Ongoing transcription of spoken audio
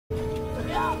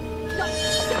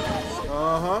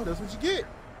Uh-huh, that's what you get.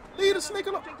 Leave the snake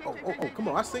alone. Oh, come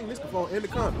on. I seen this before in the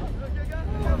comment.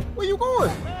 Where you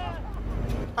going?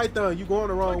 Python, you going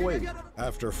the wrong way.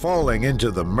 After falling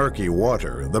into the murky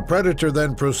water, the predator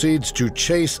then proceeds to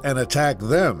chase and attack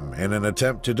them in an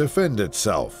attempt to defend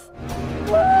itself.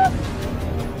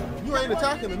 You ain't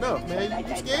attacking enough, man.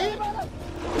 You scared?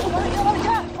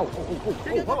 Oh,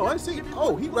 hold on. I see.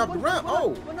 Oh, he wrapped around.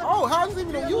 Oh, how's this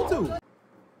even on YouTube?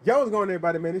 Yo, what's going on,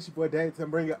 everybody, man? It's your boy Dave.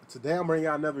 Today I'm bringing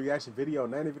out another reaction video.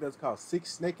 And that video is called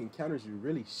 6 Snake Encounters You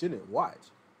Really Shouldn't Watch.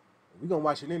 We're going to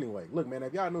watch it anyway. Look, man,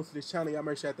 if y'all new to this channel, y'all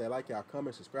make sure that like, y'all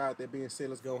comment, subscribe. That being said,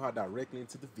 let's go directly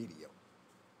into the video.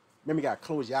 Remember, you got to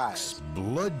close your eyes.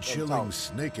 Blood-chilling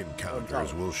snake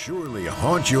encounters will surely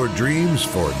haunt your dreams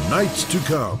for nights to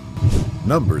come.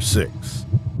 Number 6.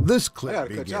 This clip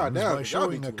begins by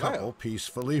showing a couple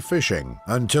peacefully fishing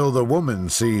until the woman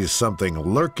sees something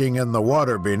lurking in the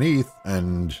water beneath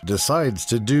and decides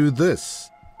to do this.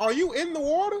 Are you in the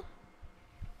water?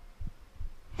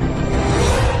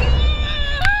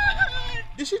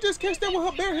 Did she just catch that with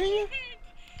her bare hand?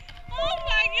 Oh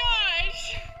my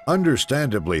gosh!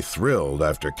 Understandably thrilled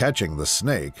after catching the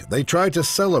snake, they try to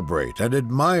celebrate and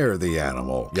admire the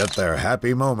animal, yet their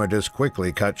happy moment is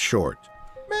quickly cut short.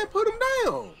 Man, put him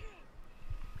down.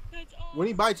 When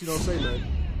he bites you, don't say nothing.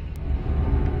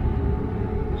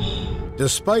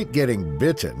 Despite getting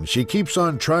bitten, she keeps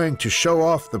on trying to show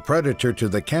off the predator to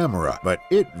the camera, but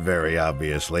it very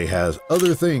obviously has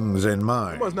other things in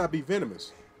mind. It must not be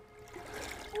venomous.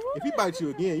 If he bites you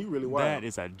again, you really wild. That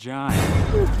is a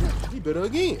giant. He bit her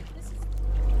again.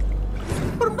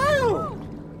 Put him down.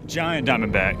 Giant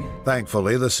diamondback.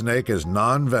 Thankfully, the snake is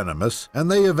non-venomous, and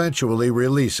they eventually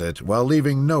release it while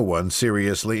leaving no one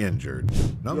seriously injured.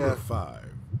 Number 5.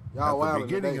 At the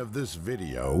beginning of this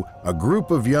video, a group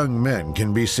of young men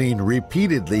can be seen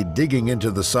repeatedly digging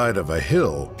into the side of a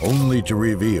hill, only to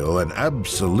reveal an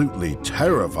absolutely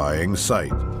terrifying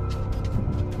sight.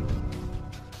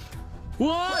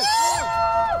 What?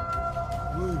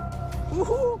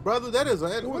 Brother,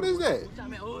 what is that?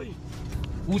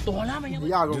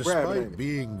 Despite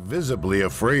being visibly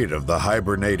afraid of the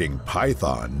hibernating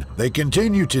python, they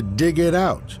continue to dig it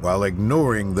out while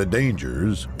ignoring the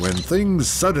dangers when things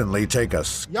suddenly take a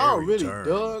scary Y'all really turn.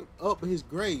 dug up his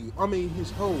grave. I mean,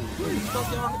 his hole. Really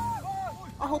stuck y'all.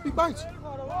 I hope he bites you.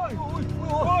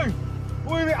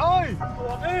 They're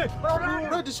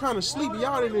just trying to sleep.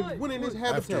 Y'all didn't went in his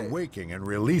habitat. After waking and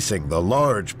releasing the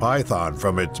large python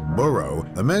from its burrow,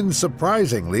 the men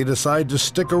surprisingly decide to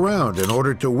stick around in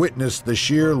order to witness the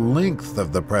sheer length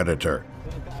of the predator.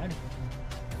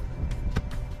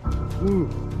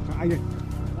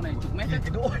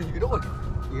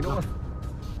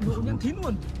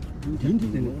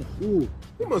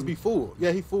 He must be full.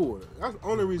 Yeah, he full. That's the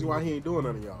only reason why he ain't doing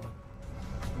none of y'all.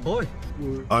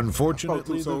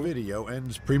 Unfortunately, the video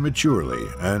ends prematurely,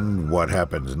 and what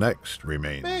happens next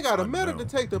remains Man got a unknown. metal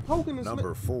detector poking his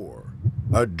Number 4.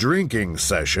 A drinking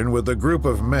session with a group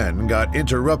of men got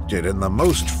interrupted in the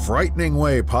most frightening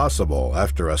way possible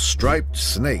after a striped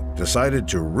snake decided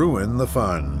to ruin the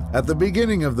fun. At the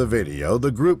beginning of the video, the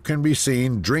group can be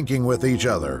seen drinking with each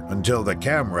other until the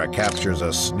camera captures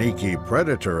a sneaky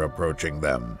predator approaching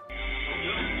them.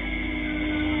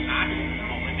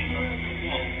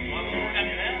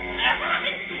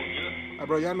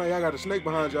 Bro, y'all know y'all got a snake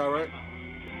behind y'all, right?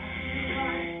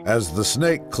 As the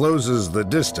snake closes the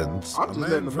distance, a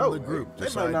man from know. the group They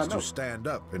might not decides know. to stand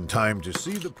up in time to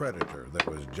see the predator that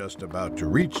was just about to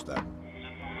reach them.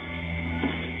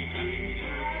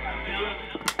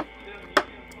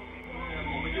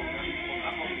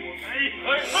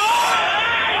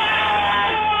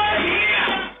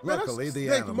 Luckily, the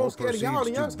animal proceeds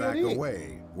to back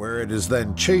away, where it is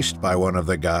then chased by one of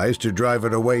the guys to drive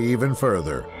it away even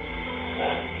further.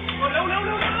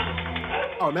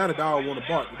 Oh, now the dog want to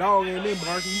bark. The dog ain't in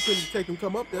barking. You couldn't take him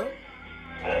come up there.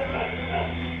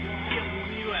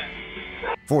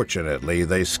 Fortunately,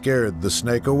 they scared the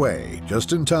snake away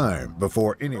just in time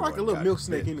before anyone Like a little got milk bit.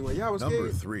 snake anyway. Y'all was Number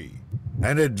scared. 3.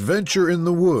 An adventure in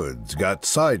the woods got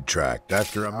sidetracked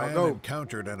after a man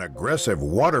encountered an aggressive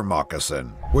water moccasin,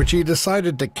 which he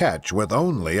decided to catch with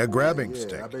only a grabbing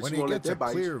stick. When he gets a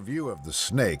clear view of the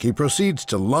snake, he proceeds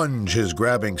to lunge his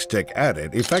grabbing stick at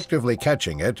it, effectively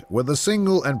catching it with a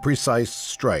single and precise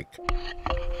strike.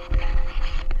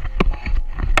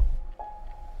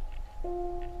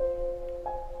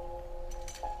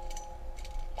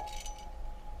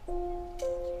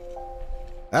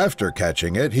 After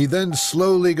catching it, he then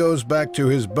slowly goes back to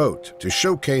his boat to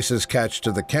showcase his catch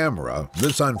to the camera.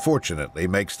 This unfortunately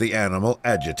makes the animal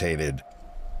agitated.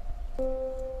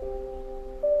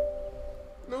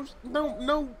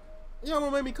 Y'all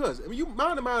don't make me cuss. I mean, you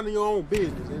minding your own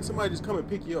business, and somebody just come and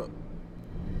pick you up.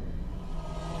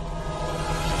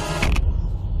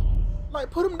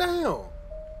 Like, put him down.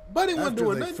 Buddy wasn't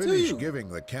doing nothing to you. After they finish giving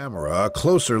the camera a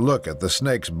closer look at the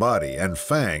snake's body and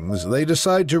fangs, they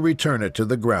decide to return it to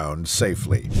the ground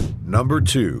safely. Number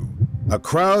 2. A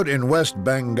crowd in West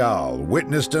Bengal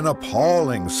witnessed an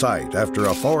appalling sight after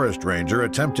a forest ranger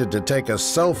attempted to take a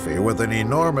selfie with an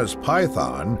enormous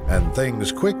python, and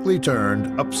things quickly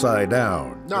turned upside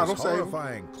down. No, this don't save him.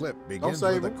 horrifying clip begins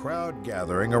with a crowd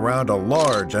gathering around a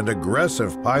large and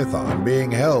aggressive python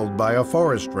being held by a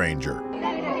forest ranger.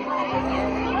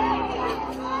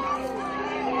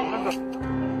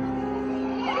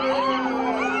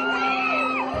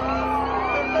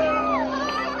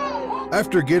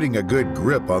 After getting a good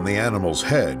grip on the animal's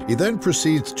head, he then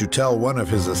proceeds to tell one of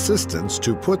his assistants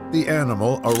to put the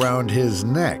animal around his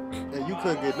neck. And you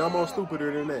couldn't get no more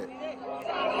stupider than that.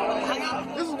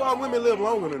 This is why women live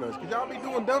longer than us, because y'all be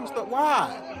doing dumb stuff.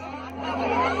 Why?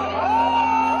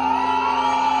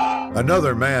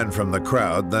 Another man from the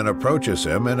crowd then approaches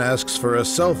him and asks for a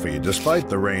selfie, despite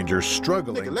the ranger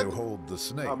struggling to hold the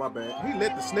snake. Oh, my bad. He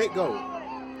let the snake go.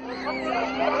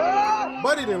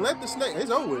 Buddy didn't let the snake.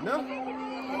 It's over with now.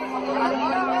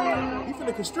 You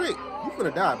finna constrict. You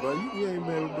finna die, buddy. You ain't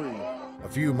able to breathe. A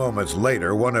few moments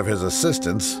later, one of his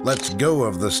assistants lets go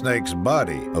of the snake's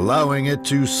body, allowing it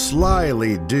to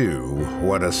slyly do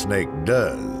what a snake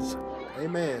does.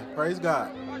 Amen. Praise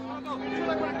God.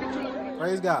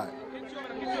 Praise God.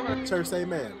 Church, say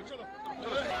amen.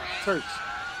 Church.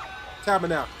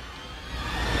 Tabernacle.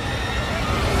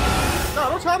 No,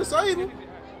 don't try to save him.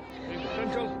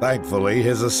 Thankfully,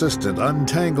 his assistant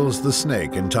untangles the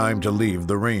snake in time to leave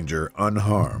the ranger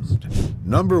unharmed.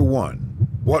 Number 1.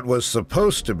 What was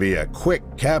supposed to be a quick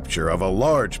capture of a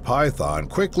large python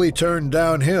quickly turned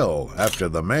downhill after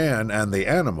the man and the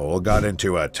animal got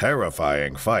into a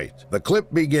terrifying fight. The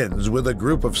clip begins with a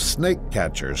group of snake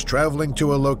catchers traveling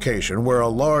to a location where a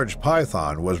large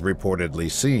python was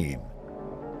reportedly seen.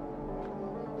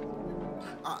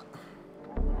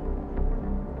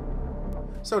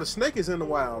 So the snake is in the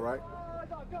wild, right?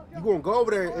 You're gonna go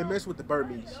over there and mess with the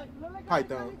Burmese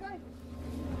python.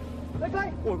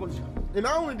 And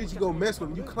not only did you go mess with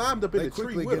him, you climbed up in the tree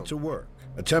with him. They quickly get to work,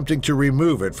 attempting to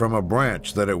remove it from a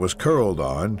branch that it was curled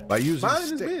on by using sticks.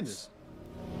 His business.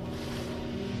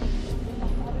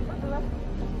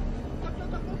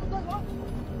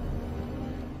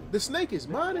 The snake is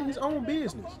minding his own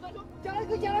business.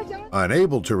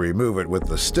 Unable to remove it with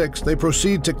the sticks, they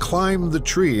proceed to climb the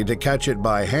tree to catch it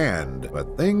by hand,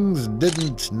 but things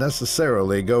didn't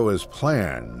necessarily go as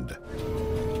planned.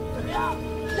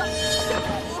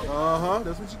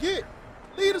 That's what you get.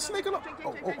 Leave the snake alone.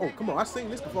 Oh, come on. I've seen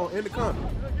this before in the comment.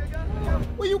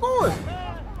 Where you going?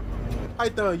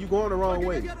 Python, you going the wrong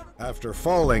way. After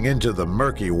falling into the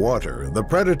murky water, the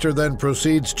predator then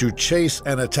proceeds to chase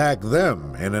and attack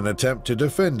them in an attempt to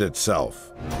defend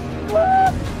itself. You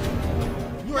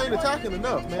ain't attacking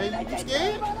enough, man. You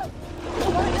scared?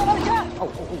 Oh,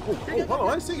 hold on.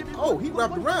 I see. Oh, he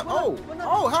wrapped around.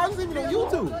 Oh, how's it even on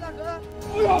YouTube?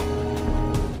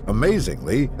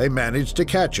 Amazingly, they managed to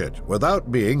catch it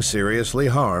without being seriously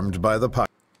harmed by the python.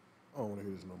 I don't want to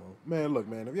hear this no more. Man, look,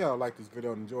 man, if y'all like this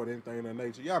video and enjoyed anything in that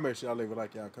nature, y'all make sure y'all leave a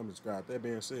like, y'all come subscribe. That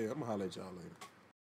being said, I'm going to holler at y'all later.